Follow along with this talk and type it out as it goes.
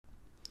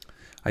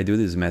I do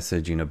this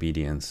message in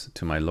obedience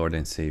to my Lord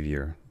and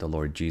Savior, the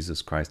Lord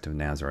Jesus Christ of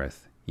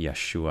Nazareth,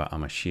 Yeshua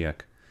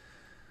HaMashiach.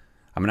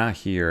 I'm not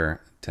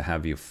here to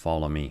have you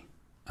follow me.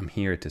 I'm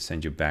here to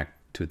send you back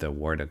to the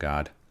Word of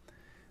God.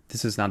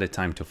 This is not a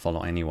time to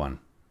follow anyone.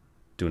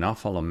 Do not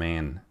follow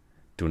man.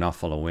 Do not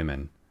follow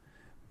women.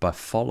 But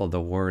follow the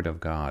Word of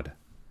God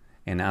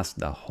and ask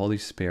the Holy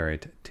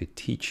Spirit to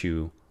teach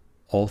you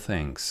all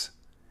things.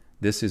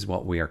 This is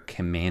what we are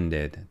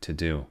commanded to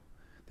do.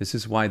 This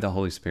is why the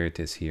Holy Spirit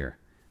is here.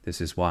 This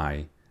is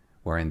why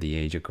we're in the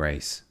age of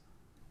grace.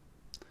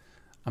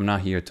 I'm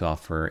not here to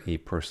offer a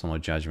personal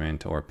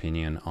judgment or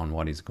opinion on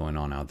what is going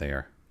on out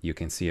there. You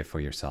can see it for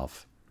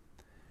yourself.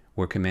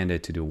 We're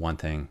commanded to do one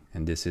thing,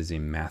 and this is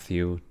in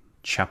Matthew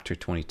chapter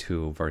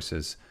 22,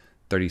 verses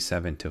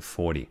 37 to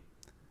 40.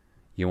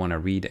 You want to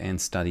read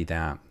and study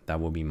that. That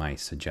will be my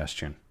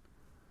suggestion.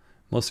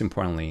 Most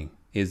importantly,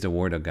 is the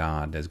Word of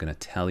God that's going to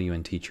tell you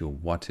and teach you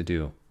what to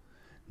do.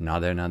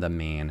 Not another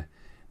man,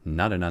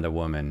 not another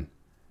woman,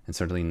 and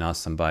certainly not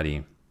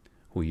somebody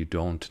who you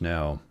don't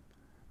know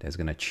that's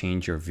going to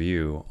change your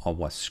view of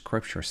what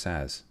Scripture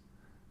says.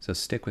 So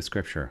stick with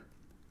Scripture.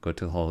 Go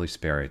to the Holy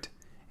Spirit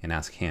and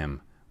ask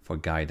Him for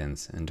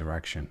guidance and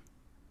direction.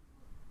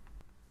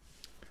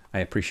 I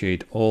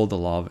appreciate all the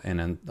love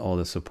and all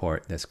the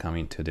support that's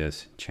coming to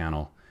this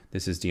channel.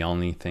 This is the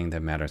only thing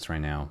that matters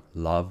right now.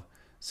 Love,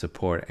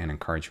 support, and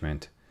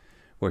encouragement.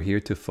 We're here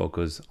to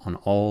focus on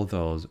all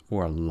those who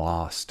are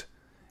lost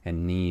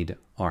and need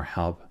our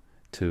help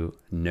to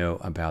know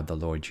about the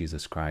Lord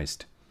Jesus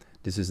Christ.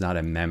 This is not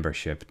a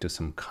membership to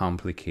some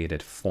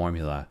complicated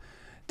formula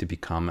to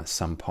become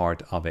some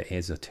part of an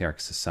esoteric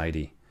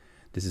society.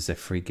 This is a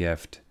free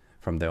gift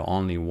from the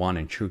only one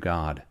and true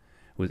God,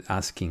 who is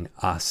asking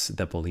us,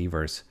 the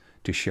believers,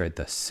 to share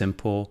the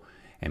simple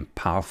and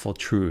powerful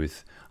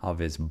truth of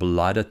His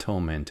blood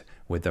atonement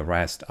with the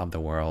rest of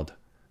the world.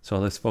 So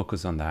let's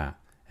focus on that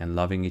and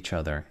loving each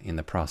other in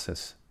the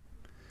process.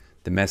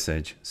 The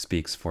message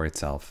speaks for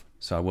itself,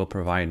 so I will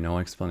provide no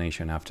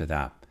explanation after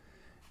that.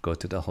 Go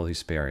to the Holy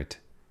Spirit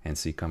and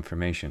seek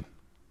confirmation.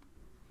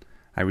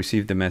 I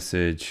received the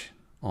message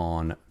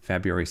on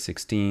February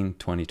 16,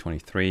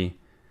 2023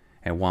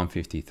 at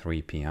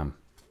 1:53 p.m.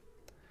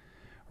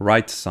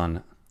 Write,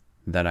 son,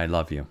 that I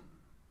love you.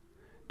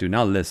 Do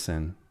not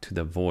listen to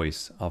the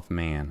voice of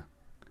man.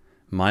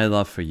 My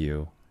love for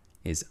you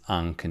is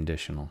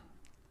unconditional.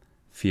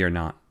 Fear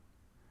not.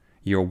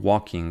 You're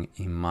walking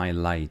in my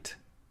light.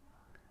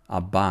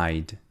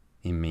 Abide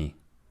in me.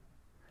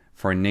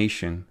 For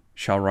nation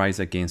shall rise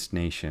against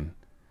nation,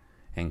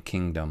 and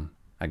kingdom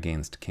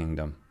against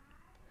kingdom.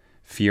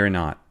 Fear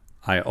not,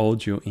 I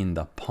hold you in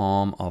the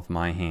palm of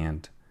my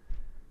hand.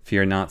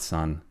 Fear not,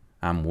 son,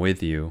 I'm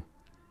with you.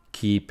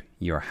 Keep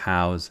your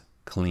house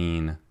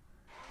clean.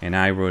 And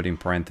I wrote in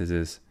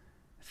parentheses,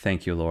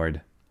 thank you,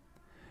 Lord.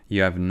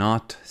 You have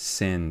not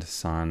sinned,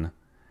 son.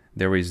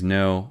 There is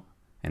no,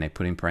 and I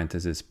put in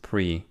parentheses,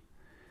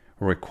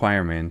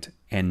 requirement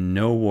and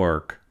no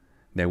work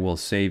that will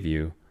save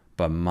you,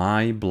 but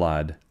my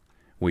blood,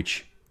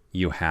 which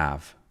you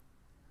have.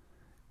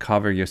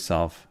 Cover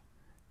yourself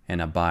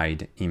and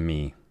abide in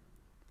me,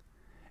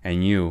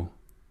 and you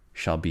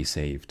shall be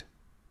saved.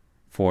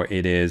 For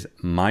it is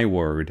my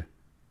word,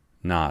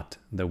 not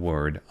the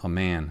word of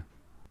man.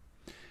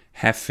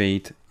 Have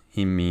faith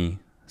in me,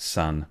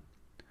 son,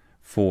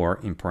 for,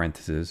 in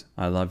parentheses,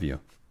 I love you.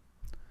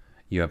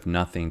 You have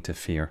nothing to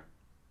fear.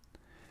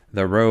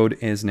 The road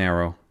is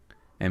narrow,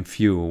 and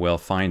few will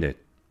find it.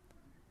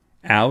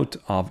 Out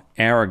of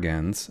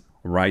arrogance,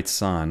 write,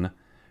 son,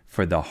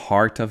 for the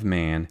heart of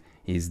man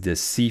is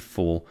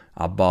deceitful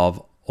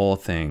above all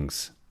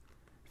things.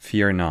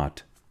 Fear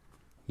not,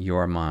 you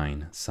are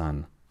mine,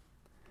 son.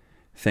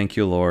 Thank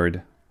you,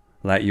 Lord.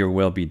 Let your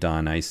will be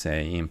done, I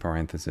say, in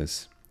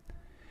parentheses.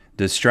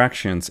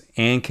 Distractions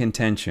and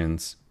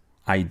contentions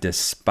I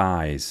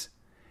despise,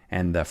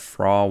 and the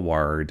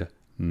froward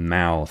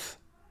mouth.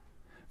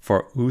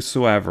 For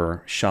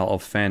whosoever shall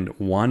offend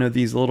one of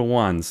these little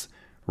ones,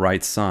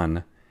 right,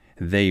 son,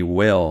 they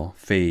will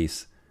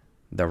face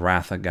the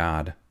wrath of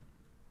God.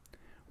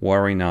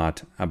 Worry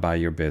not about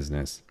your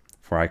business,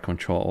 for I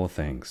control all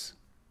things.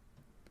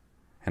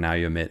 And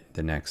I omit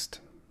the next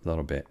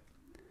little bit.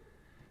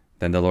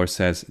 Then the Lord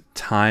says,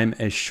 time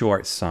is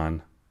short,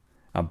 son.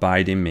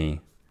 Abide in me.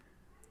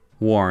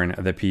 Warn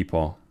the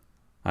people.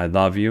 I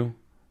love you,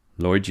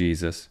 Lord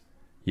Jesus,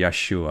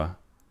 Yeshua.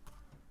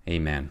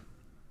 Amen.